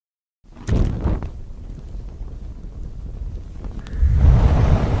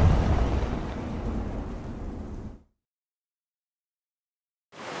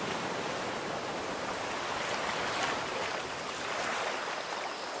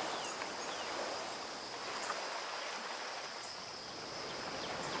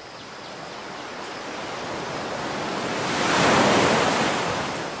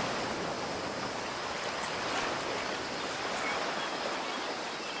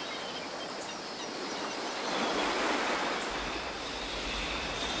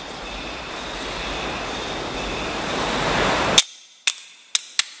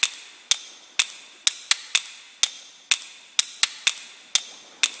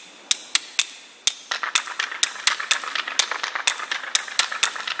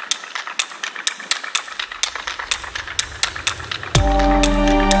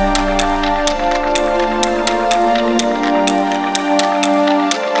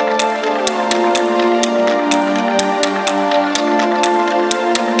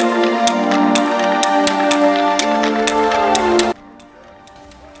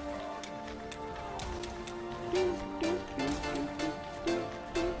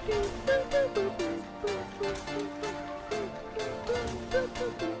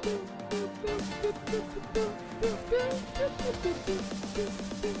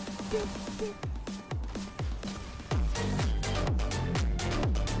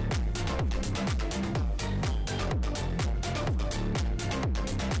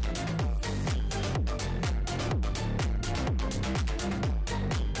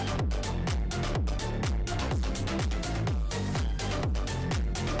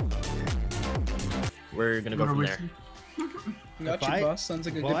we're gonna go from there. Got your boss. Sounds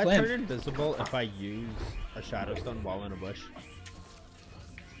like a good I plan. turn invisible if I use a shadow stone while in a bush?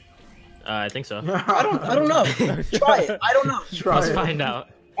 I think so. I don't know. Try it. I don't know. Let's find out.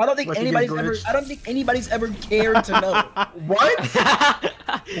 I don't think anybody's ever cared to know. What?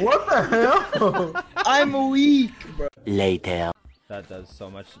 What the hell? I'm weak, bro. Later. That does so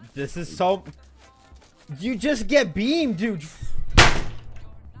much. This is so. You just get beamed, dude.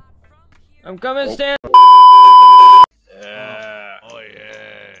 I'm coming, Stan. Yeah. Oh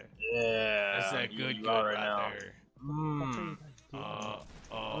yeah. Yeah. That's that good right now.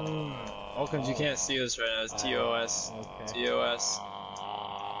 Oh, because you can't see us right now. It's TOS. Okay. TOS.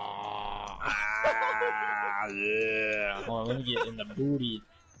 Yeah. Hold on, let me get in the booty.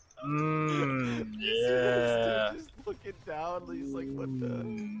 Yeah. Just looking down, he's like, what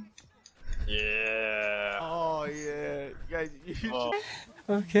the? Yeah. Oh yeah, guys.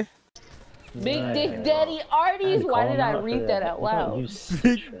 Okay. Big Dick Daddy Arties? Why did I read that out loud?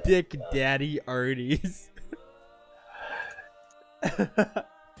 Big Dick Daddy Arties.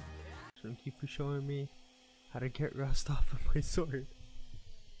 Thank you for showing me how to get rust off of my sword.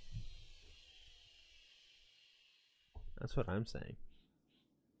 That's what I'm saying.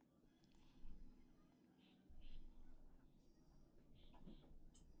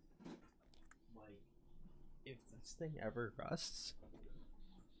 Like, if this thing ever rusts,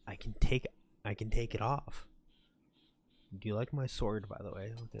 I can take it off. Do you like my sword, by the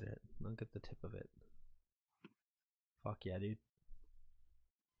way? Look at it. Look at the tip of it. Fuck yeah, dude.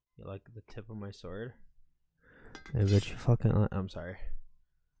 You like the tip of my sword? I bet you fucking. I'm sorry.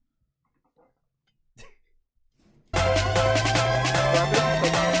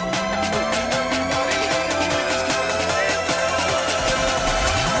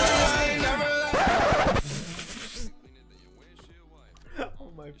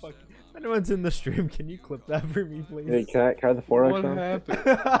 Oh my fucking. If anyone's in the stream, can you clip that for me, please? Hey, can I have the 4X What now? happened?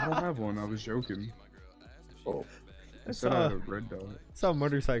 I don't have one. I was joking. Oh. I said I had a red dot. It's a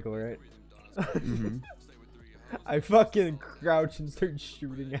motorcycle, right? Mm-hmm. I fucking crouch and start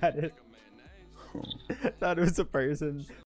shooting at it. Oh. Thought it was a person.